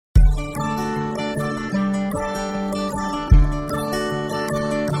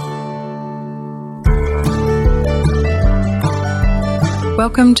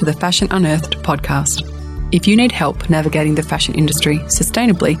Welcome to the Fashion Unearthed podcast. If you need help navigating the fashion industry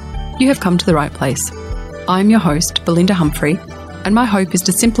sustainably, you have come to the right place. I'm your host, Belinda Humphrey, and my hope is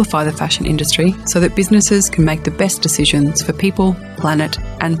to simplify the fashion industry so that businesses can make the best decisions for people, planet,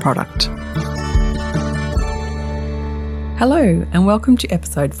 and product. Hello, and welcome to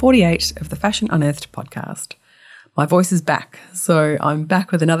episode 48 of the Fashion Unearthed podcast. My voice is back, so I'm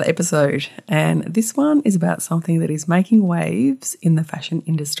back with another episode, and this one is about something that is making waves in the fashion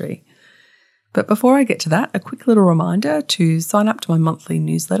industry. But before I get to that, a quick little reminder to sign up to my monthly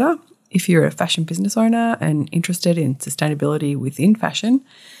newsletter. If you're a fashion business owner and interested in sustainability within fashion,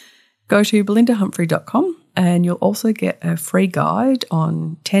 go to belindahumphrey.com and you'll also get a free guide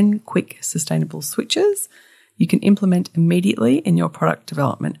on 10 quick sustainable switches you can implement immediately in your product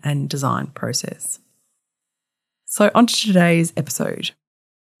development and design process. So on to today's episode.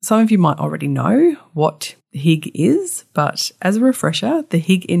 Some of you might already know what HIGG is, but as a refresher, the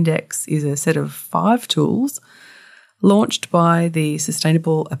HIGG Index is a set of 5 tools launched by the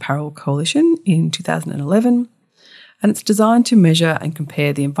Sustainable Apparel Coalition in 2011, and it's designed to measure and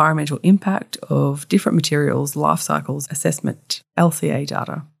compare the environmental impact of different materials' life cycles assessment (LCA)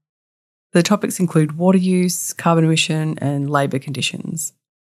 data. The topics include water use, carbon emission, and labour conditions.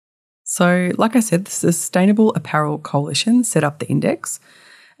 So, like I said, the Sustainable Apparel Coalition set up the index,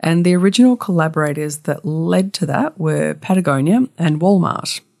 and the original collaborators that led to that were Patagonia and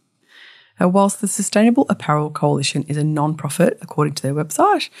Walmart. Whilst the Sustainable Apparel Coalition is a non-profit, according to their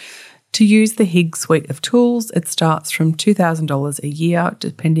website, to use the HIGG suite of tools, it starts from $2,000 a year,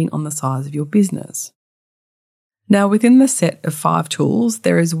 depending on the size of your business. Now, within the set of 5 tools,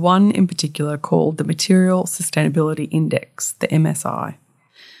 there is one in particular called the Material Sustainability Index, the MSI.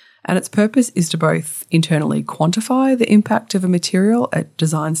 And its purpose is to both internally quantify the impact of a material at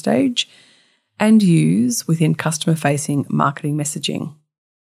design stage and use within customer-facing marketing messaging.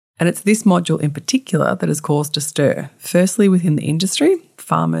 And it's this module in particular that has caused a stir, firstly within the industry,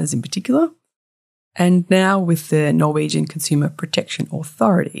 farmers in particular, and now with the Norwegian Consumer Protection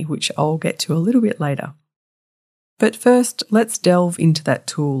Authority, which I'll get to a little bit later. But first, let's delve into that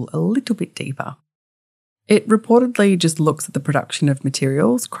tool a little bit deeper. It reportedly just looks at the production of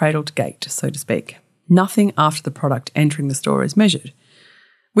materials cradle to gate, so to speak. Nothing after the product entering the store is measured,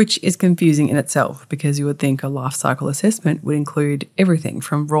 which is confusing in itself because you would think a life cycle assessment would include everything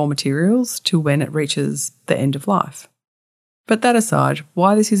from raw materials to when it reaches the end of life. But that aside,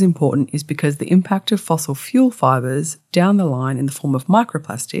 why this is important is because the impact of fossil fuel fibres down the line in the form of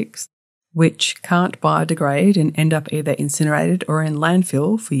microplastics, which can't biodegrade and end up either incinerated or in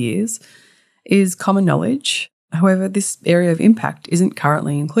landfill for years, is common knowledge. However, this area of impact isn't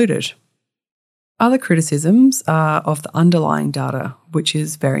currently included. Other criticisms are of the underlying data, which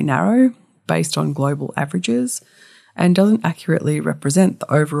is very narrow, based on global averages, and doesn't accurately represent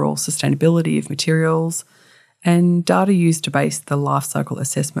the overall sustainability of materials, and data used to base the life cycle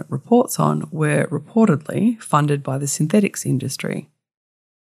assessment reports on were reportedly funded by the synthetics industry.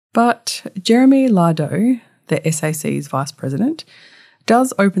 But Jeremy Lardo, the SAC's vice president,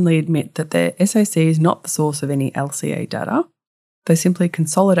 does openly admit that the SAC is not the source of any LCA data. They simply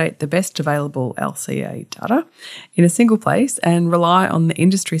consolidate the best available LCA data in a single place and rely on the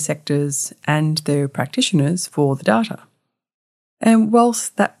industry sectors and their practitioners for the data. And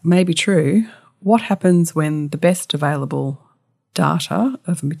whilst that may be true, what happens when the best available data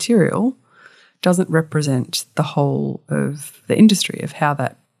of a material doesn't represent the whole of the industry of how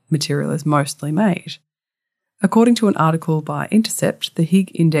that material is mostly made? According to an article by Intercept, the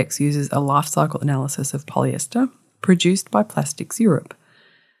HIGG Index uses a life cycle analysis of polyester produced by Plastics Europe,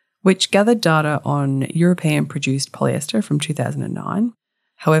 which gathered data on European-produced polyester from 2009.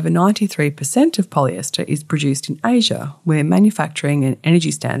 However, 93% of polyester is produced in Asia, where manufacturing and energy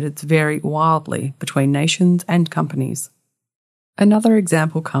standards vary wildly between nations and companies. Another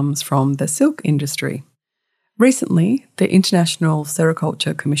example comes from the silk industry. Recently, the International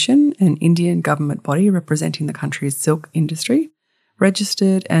Sericulture Commission, an Indian government body representing the country's silk industry,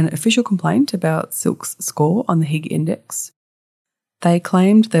 registered an official complaint about silk's score on the HIGG Index. They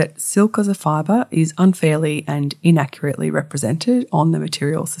claimed that silk as a fibre is unfairly and inaccurately represented on the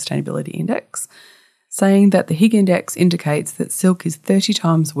Material Sustainability Index, saying that the HIGG Index indicates that silk is 30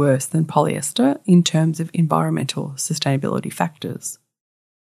 times worse than polyester in terms of environmental sustainability factors.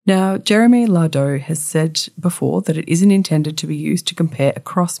 Now, Jeremy Lardo has said before that it isn't intended to be used to compare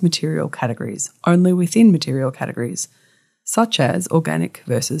across material categories, only within material categories, such as organic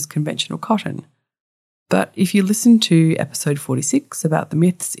versus conventional cotton. But if you listen to episode 46 about the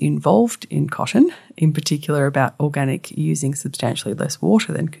myths involved in cotton, in particular about organic using substantially less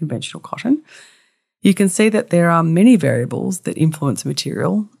water than conventional cotton, You can see that there are many variables that influence a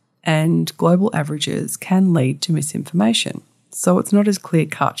material, and global averages can lead to misinformation. So it's not as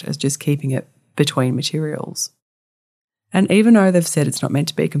clear-cut as just keeping it between materials. And even though they've said it's not meant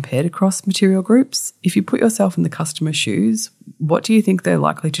to be compared across material groups, if you put yourself in the customer's shoes, what do you think they're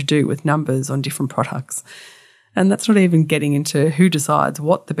likely to do with numbers on different products? And that's not even getting into who decides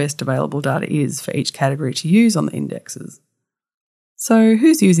what the best available data is for each category to use on the indexes. So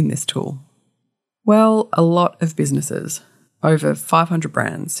who's using this tool? Well, a lot of businesses. Over 500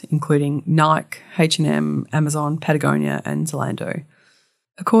 brands, including Nike, H&M, Amazon, Patagonia and Zalando.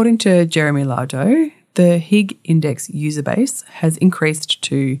 According to Jeremy Lardo, the HIGG index user base has increased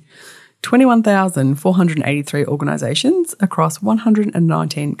to 21,483 organisations across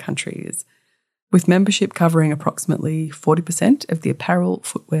 119 countries, with membership covering approximately 40% of the apparel,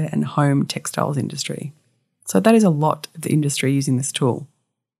 footwear and home textiles industry. So that is a lot of the industry using this tool.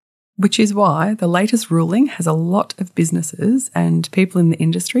 Which is why the latest ruling has a lot of businesses and people in the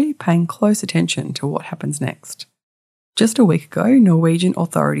industry paying close attention to what happens next. Just a week ago, Norwegian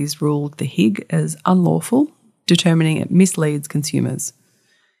authorities ruled the HIGG as unlawful, determining it misleads consumers.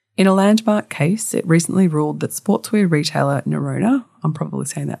 In a landmark case, it recently ruled that sportswear retailer Norrøna, I'm probably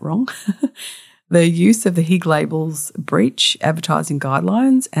saying that wrong, the use of the HIGG labels breach advertising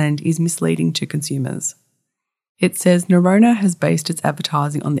guidelines and is misleading to consumers. It says Norrøna has based its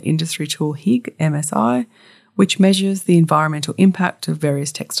advertising on the industry tool HIGG MSI, which measures the environmental impact of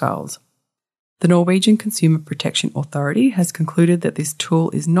various textiles. The Norwegian Consumer Protection Authority has concluded that this tool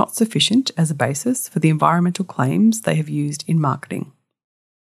is not sufficient as a basis for the environmental claims they have used in marketing.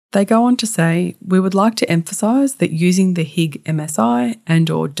 They go on to say, we would like to emphasise that using the HIGG MSI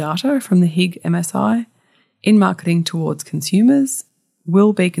and/or data from the HIGG MSI in marketing towards consumers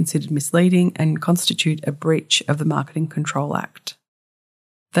will be considered misleading and constitute a breach of the Marketing Control Act.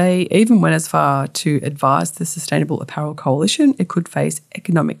 They even went as far to advise the Sustainable Apparel Coalition it could face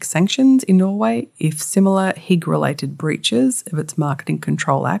economic sanctions in Norway if similar HIGG-related breaches of its Marketing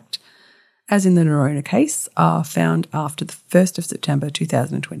Control Act, as in the Norrøna case, are found after the 1st of September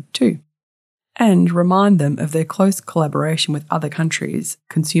 2022, and remind them of their close collaboration with other countries'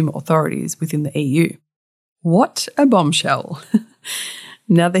 consumer authorities within the EU. What a bombshell!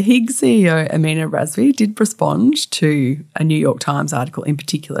 Now, the HIGG CEO, Amina Razvi, did respond to a New York Times article in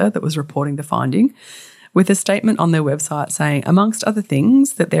particular that was reporting the finding, with a statement on their website saying, amongst other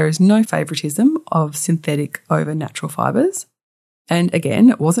things, that there is no favouritism of synthetic over natural fibres. And again,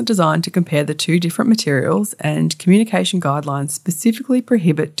 it wasn't designed to compare the two different materials, and communication guidelines specifically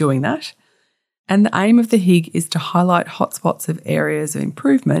prohibit doing that. And the aim of the HIGG is to highlight hotspots of areas of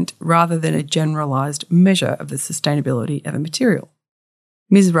improvement rather than a generalised measure of the sustainability of a material.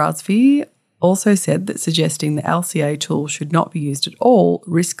 Ms. Razvi also said that suggesting the LCA tool should not be used at all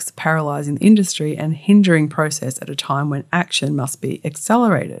risks paralysing the industry and hindering process at a time when action must be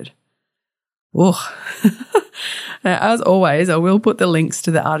accelerated. Ugh. Now, as always, I will put the links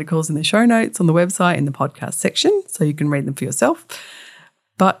to the articles in the show notes on the website in the podcast section so you can read them for yourself.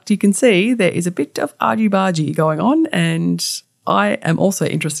 But you can see there is a bit of argy-bargy going on, and I am also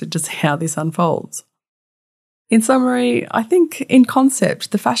interested to see how this unfolds. In summary, I think in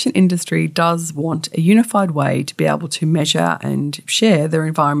concept, the fashion industry does want a unified way to be able to measure and share their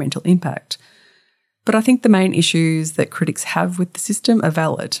environmental impact. But I think the main issues that critics have with the system are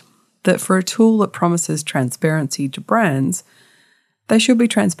valid, that for a tool that promises transparency to brands, they should be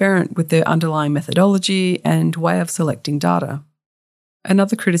transparent with their underlying methodology and way of selecting data.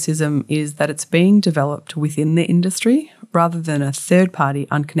 Another criticism is that it's being developed within the industry rather than a third party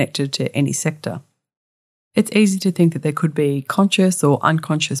unconnected to any sector. It's easy to think that there could be conscious or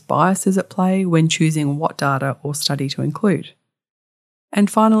unconscious biases at play when choosing what data or study to include.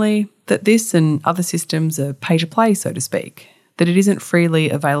 And finally, that this and other systems are pay-to-play, so to speak, that it isn't freely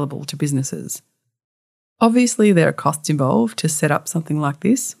available to businesses. Obviously, there are costs involved to set up something like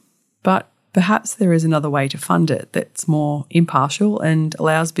this, but perhaps there is another way to fund it that's more impartial and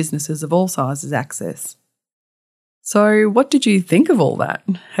allows businesses of all sizes access. So what did you think of all that?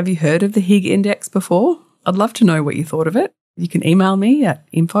 Have you heard of the HIGG index before? I'd love to know what you thought of it. You can email me at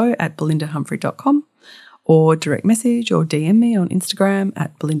info@belindahumphrey.com or direct message or DM me on Instagram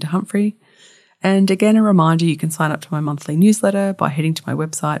 @BelindaHumphrey. And again, a reminder, you can sign up to my monthly newsletter by heading to my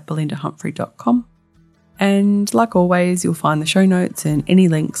website, belindahumphrey.com. And like always, you'll find the show notes and any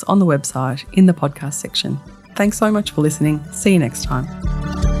links on the website in the podcast section. Thanks so much for listening. See you next time.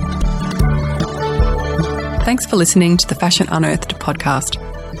 Thanks for listening to the Fashion Unearthed podcast.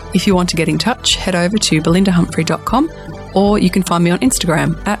 If you want to get in touch, head over to belindahumphrey.com or you can find me on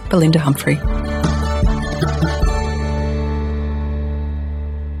Instagram @BelindaHumphrey.